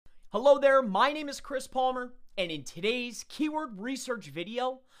Hello there, my name is Chris Palmer, and in today's keyword research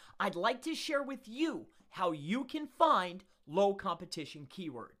video, I'd like to share with you how you can find low competition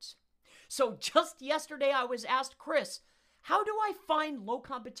keywords. So just yesterday I was asked, Chris, how do I find low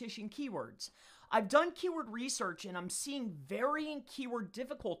competition keywords? I've done keyword research and I'm seeing varying keyword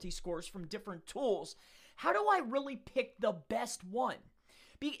difficulty scores from different tools. How do I really pick the best one?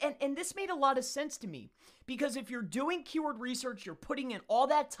 And this made a lot of sense to me because if you're doing keyword research, you're putting in all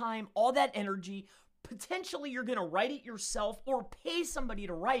that time, all that energy, potentially you're going to write it yourself or pay somebody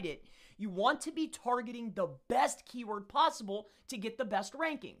to write it. You want to be targeting the best keyword possible to get the best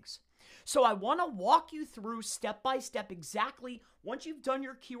rankings. So I want to walk you through step by step exactly once you've done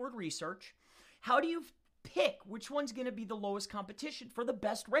your keyword research, how do you pick which one's going to be the lowest competition for the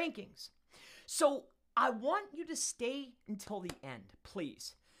best rankings? So I want you to stay until the end,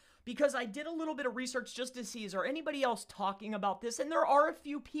 please, because I did a little bit of research just to see, is there anybody else talking about this? And there are a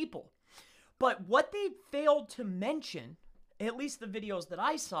few people, but what they failed to mention, at least the videos that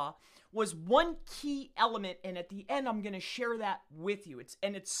I saw, was one key element, and at the end, I'm going to share that with you. It's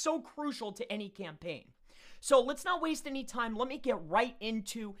so crucial to any campaign. So let's not waste any time. Let me get right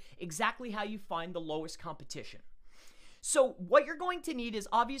into exactly how you find the lowest competition. So what you're going to need is,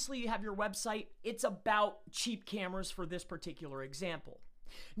 obviously you have your website. It's about cheap cameras for this particular example.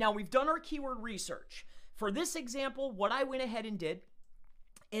 Now we've done our keyword research. For this example, what I went ahead and did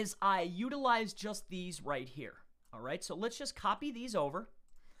is I utilized just these right here. All right, so let's just copy these over.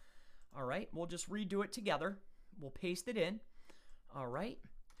 All right, we'll just redo it together. We'll paste it in. All right.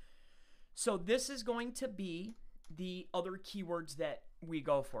 So this is going to be the other keywords that we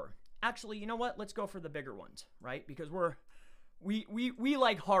go for. Actually, you know what? Let's go for the bigger ones, right? Because we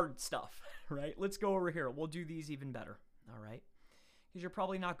like hard stuff, right? Let's go over here. We'll do these even better, all right? Because you're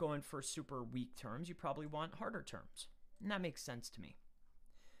probably not going for super weak terms. You probably want harder terms. And that makes sense to me.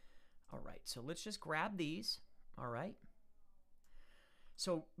 All right, so let's just grab these, all right?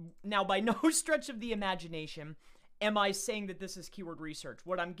 So now by no stretch of the imagination am I saying that this is keyword research.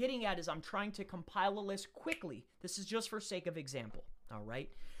 What I'm getting at is I'm trying to compile a list quickly. This is just for sake of example, all right?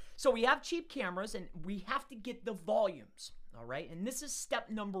 So we have cheap cameras and we have to get the volumes, all right? And this is step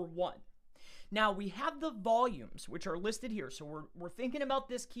number one. Now we have the volumes, which are listed here. So we're thinking about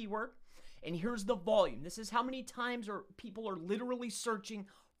this keyword, and here's the volume. This is how many times people are literally searching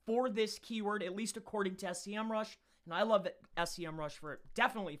for this keyword, at least according to SEMrush. And I love SEMrush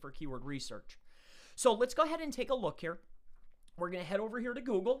definitely for keyword research. So let's go ahead and take a look here. We're going to head over here to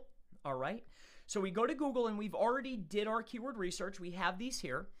Google, all right? So we go to Google and we've already did our keyword research. We have these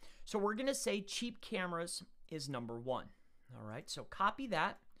here. So we're going to say cheap cameras is number one. All right, so copy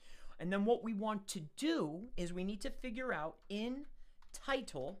that. And then what we want to do is we need to figure out in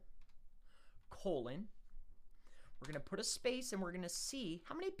title, colon, we're going to put a space and we're going to see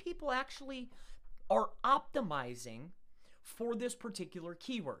how many people actually are optimizing for this particular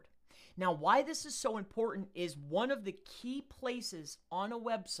keyword. Now, why this is so important is one of the key places on a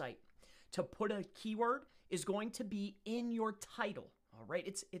website to put a keyword is going to be in your title, all right?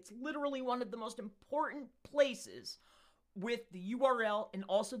 It's literally one of the most important places with the URL and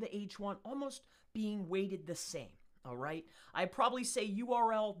also the H1 almost being weighted the same, all right? I'd probably say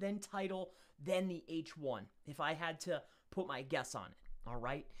URL, then title, then the H1 if I had to put my guess on it, all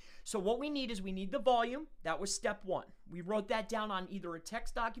right? So what we need is we need the volume. That was step one. We wrote that down on either a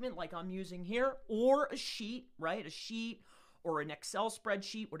text document like I'm using here or a sheet, right? A sheet or an Excel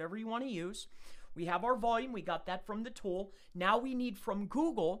spreadsheet, whatever you want to use. We have our volume. We got that from the tool. Now we need from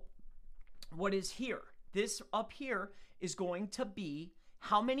Google what is here. This up here is going to be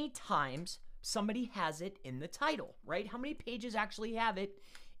how many times somebody has it in the title, right? How many pages actually have it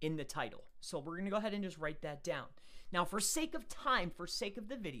in the title. So we're going to go ahead and just write that down. Now, for sake of time, for sake of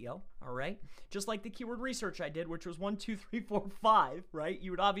the video, all right, just like the keyword research I did, which was 1, 2, 3, 4, 5, right? You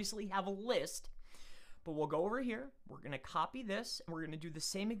would obviously have a list. But we'll go over here, we're going to copy this, and we're going to do the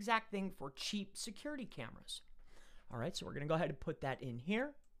same exact thing for cheap security cameras. All right, so we're going to go ahead and put that in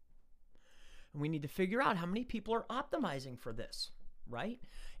here. And we need to figure out how many people are optimizing for this, right?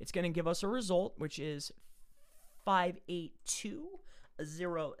 It's going to give us a result, which is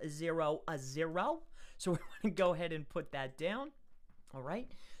 582,000. So we want to go ahead and put that down, all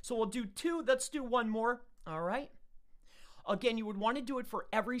right? So we'll do 2, let's do 1 more, all right? Again, you would want to do it for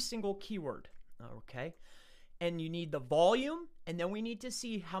every single keyword. Okay, and you need the volume, and then we need to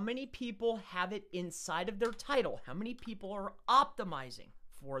see how many people have it inside of their title. How many people are optimizing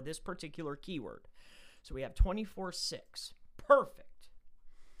for this particular keyword? So we have 24,600. Perfect.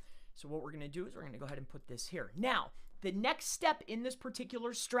 So what we're going to do is we're going to go ahead and put this here. Now, the next step in this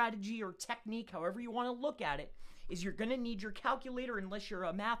particular strategy or technique, however you want to look at it, is you're going to need your calculator unless you're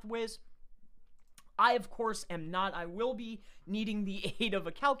a math whiz. I, of course, am not. I will be needing the aid of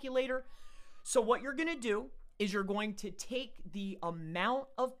a calculator. So what you're going to do is you're going to take the amount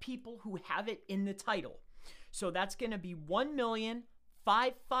of people who have it in the title. So that's going to be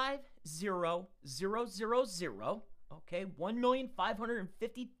 1,550,000. Okay,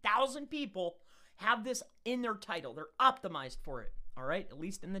 1,550,000 people have this in their title. They're optimized for it, all right, at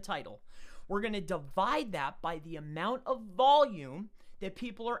least in the title. We're going to divide that by the amount of volume that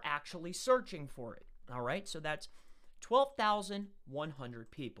people are actually searching for it, all right? So that's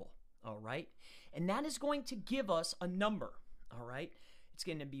 12,100 people, all right? And that is going to give us a number, all right? It's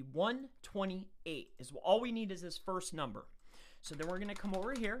going to be 128. All we need is this first number. So then we're going to come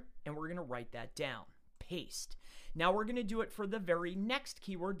over here and we're going to write that down. Paste. Now we're going to do it for the very next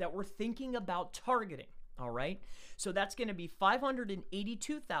keyword that we're thinking about targeting, all right? So that's going to be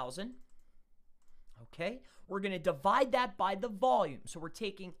 582,000. Okay, we're going to divide that by the volume. So we're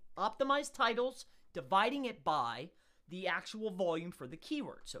taking optimized titles, dividing it by the actual volume for the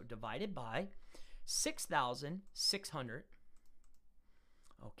keyword. So divided by 6,600.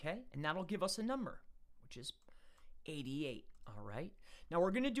 Okay, and that'll give us a number, which is 88. All right, now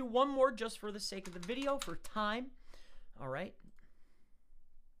we're going to do one more just for the sake of the video, for time. All right,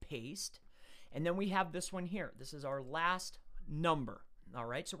 paste. And then we have this one here. This is our last number. All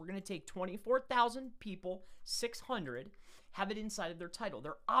right, so we're going to take 24,000 people, 600, have it inside of their title.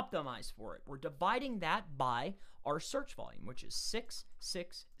 They're optimized for it. We're dividing that by our search volume, which is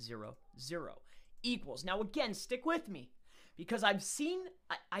 6600 equals. Now, again, stick with me because I've seen,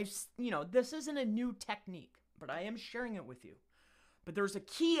 this isn't a new technique, but I am sharing it with you. But there's a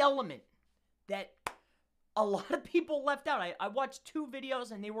key element that a lot of people left out. I watched 2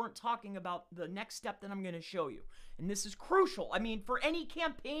 videos and they weren't talking about the next step that I'm going to show you. And this is crucial. I mean, for any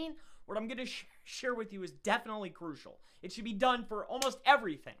campaign, what I'm going to share with you is definitely crucial. It should be done for almost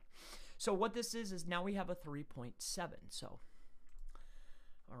everything. So what this is now we have a 3.7. So,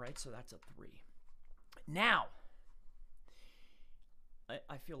 all right, so that's a 3. Now,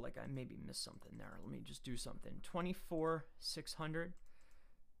 I feel like I maybe missed something there. Let me just do something. 24,600.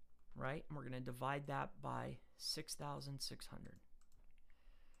 Right? And we're going to divide that by 6,600.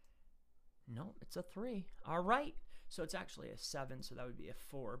 No, it's a 3. All right. So it's actually a 7, so that would be a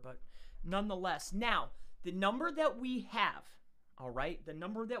 4. But nonetheless, now, the number that we have, all right, the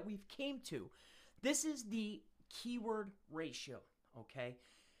number that we've came to, this is the keyword ratio, okay?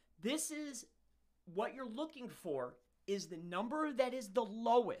 This is what you're looking for is the number that is the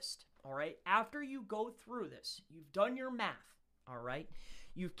lowest, all right? After you go through this, you've done your math, all right?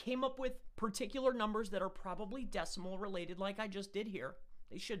 You've came up with particular numbers that are probably decimal related like I just did here.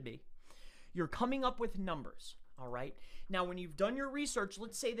 They should be. You're coming up with numbers, all right? Now, when you've done your research,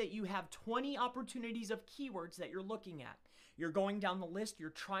 let's say that you have 20 opportunities of keywords that you're looking at. You're going down the list.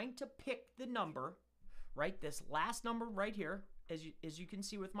 You're trying to pick the number, right? This last number right here, as you can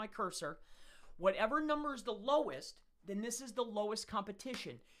see with my cursor. Whatever number is the lowest, then this is the lowest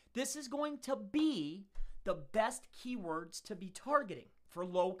competition. This is going to be the best keywords to be targeting for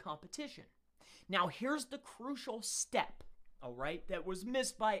low competition. Now, here's the crucial step, all right, that was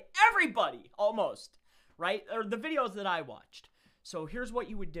missed by everybody almost, right? Or the videos that I watched. So here's what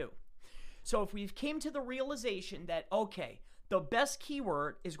you would do. So if we've came to the realization that, okay, the best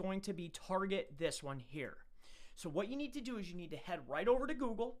keyword is going to be target this one here. So what you need to do is you need to head right over to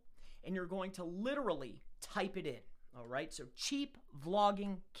Google and you're going to literally type it in, all right? So cheap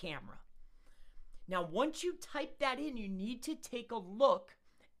vlogging camera. Now, once you type that in, you need to take a look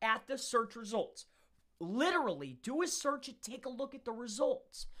at the search results. Literally, do a search and take a look at the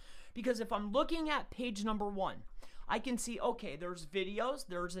results. Because if I'm looking at page number 1, I can see, okay, there's videos.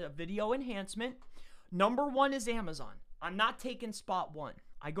 There's a video enhancement. Number 1 is Amazon. I'm not taking spot 1.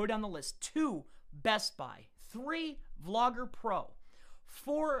 I go down the list. 2, Best Buy. 3, Vlogger Pro.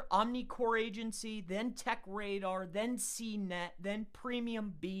 4, Omnicore Agency, then Tech Radar, then CNET, then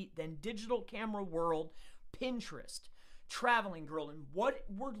Premium Beat, then Digital Camera World, Pinterest, Traveling Girl. And what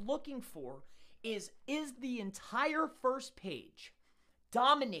we're looking for is the entire first page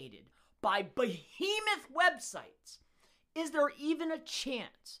dominated by behemoth websites? Is there even a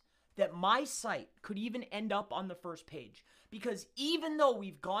chance that my site could even end up on the first page? Because even though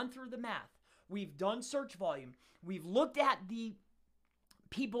we've gone through the math, we've done search volume, we've looked at the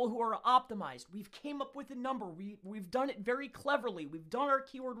people who are optimized. We've came up with a number. We've done it very cleverly. We've done our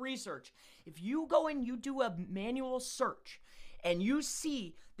keyword research. If you go and you do a manual search and you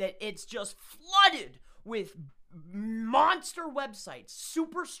see that it's just flooded with monster websites,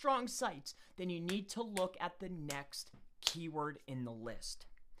 super strong sites, then you need to look at the next keyword in the list.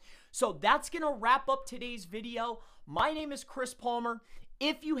 So that's going to wrap up today's video. My name is Chris Palmer.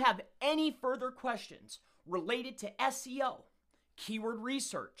 If you have any further questions related to SEO, keyword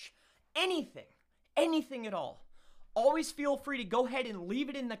research, anything at all, always feel free to go ahead and leave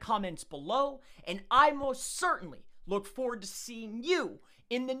it in the comments below, and I most certainly look forward to seeing you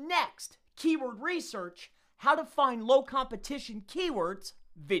in the next Keyword Research How to Find Low Competition Keywords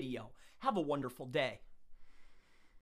video. Have a wonderful day.